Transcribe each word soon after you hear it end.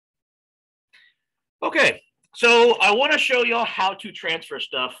Okay, so I want to show y'all how to transfer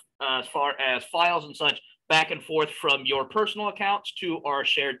stuff as far as files and such back and forth from your personal accounts to our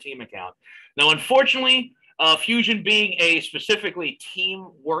shared team account. Now, unfortunately, Fusion being a specifically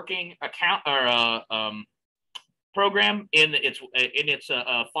team working account or program in its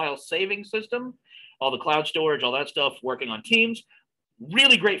file saving system, all the cloud storage, all that stuff, working on Teams,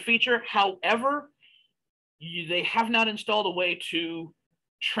 really great feature. However, they have not installed a way to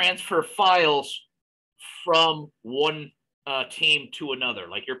transfer files from one team to another,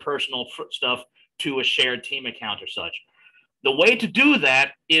 like your personal stuff to a shared team account or such. The way to do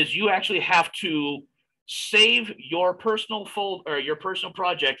that is you actually have to save your personal folder or your personal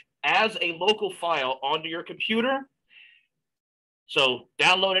project as a local file onto your computer. So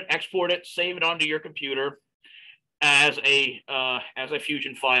download it, export it, save it onto your computer as a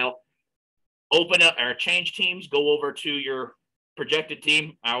Fusion file. Open up or change teams, go over to your projected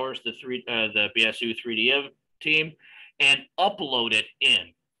team, ours, the BSU 3D team, and upload it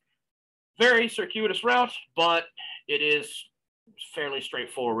in. Very circuitous route, but it is fairly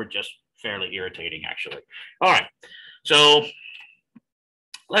straightforward, just fairly irritating, actually. All right, so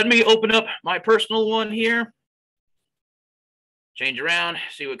let me open up my personal one here. Change around,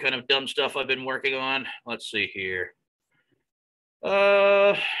 see what kind of dumb stuff I've been working on. Let's see here.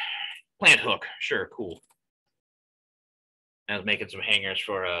 Plant hook, sure, cool. I was making some hangers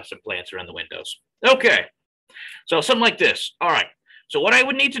for some plants around the windows. Okay, so something like this. All right, so what I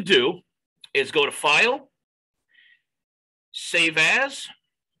would need to do is go to File, Save As.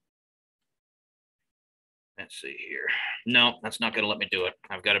 Let's see here. No, that's not going to let me do it.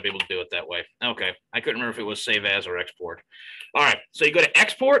 I've got to be able to do it that way. Okay, I couldn't remember if it was Save As or Export. All right, so you go to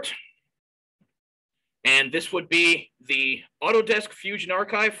Export, and this would be the Autodesk Fusion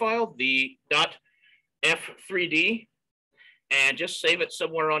Archive file, the .f3d. And just save it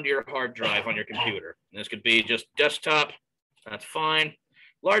somewhere onto your hard drive on your computer. And this could be just desktop, that's fine.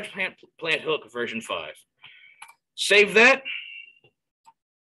 Large plant hook version 5. Save that,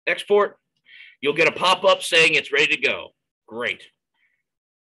 export. You'll get a pop-up saying it's ready to go. Great.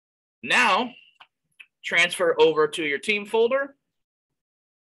 Now, transfer over to your team folder.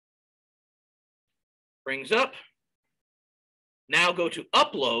 Brings up. Now go to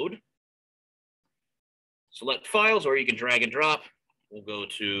upload. Select files, or you can drag and drop. We'll go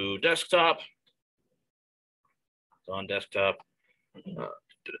to desktop. It's on desktop.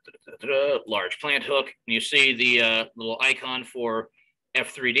 Large plant hook. You see the little icon for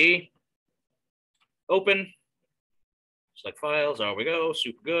F3D. Open. Select files. There we go.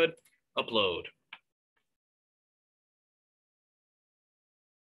 Super good. Upload.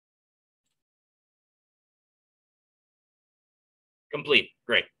 Complete.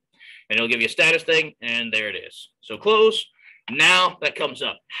 Great. And it'll give you a status thing, and there it is. So close. Now that comes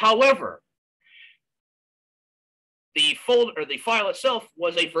up. However, the folder or the file itself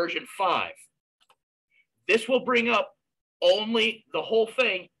was a version 5. This will bring up only the whole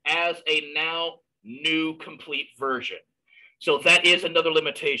thing as a now new complete version. So that is another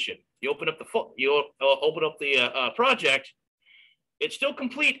limitation. You open up the project. It's still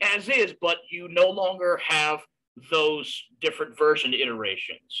complete as is, but you no longer have those different version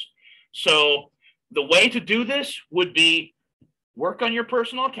iterations. So the way to do this would be work on your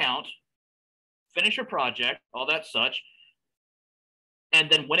personal account, finish your project, all that such, and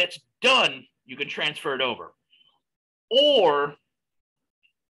then when it's done, you can transfer it over. Or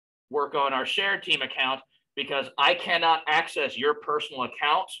work on our shared team account, because I cannot access your personal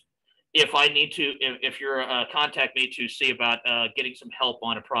account if I need to, if you're contact me to see about getting some help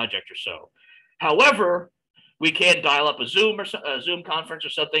on a project or so. However, we can dial up a Zoom or a Zoom conference or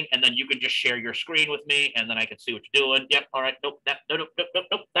something, and then you can just share your screen with me, and then I can see what you're doing. Yep. All right. Nope. Nope.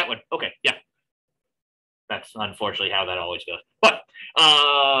 That one. Okay. Yeah. That's unfortunately how that always goes. But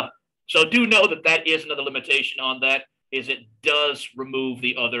so do know that that is another limitation on that, is it does remove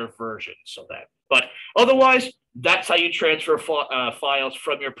the other versions of that. But otherwise, that's how you transfer files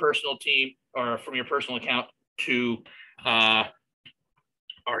from your personal team or from your personal account to our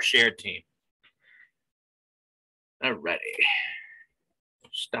shared team. Alrighty.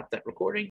 Stop that recording.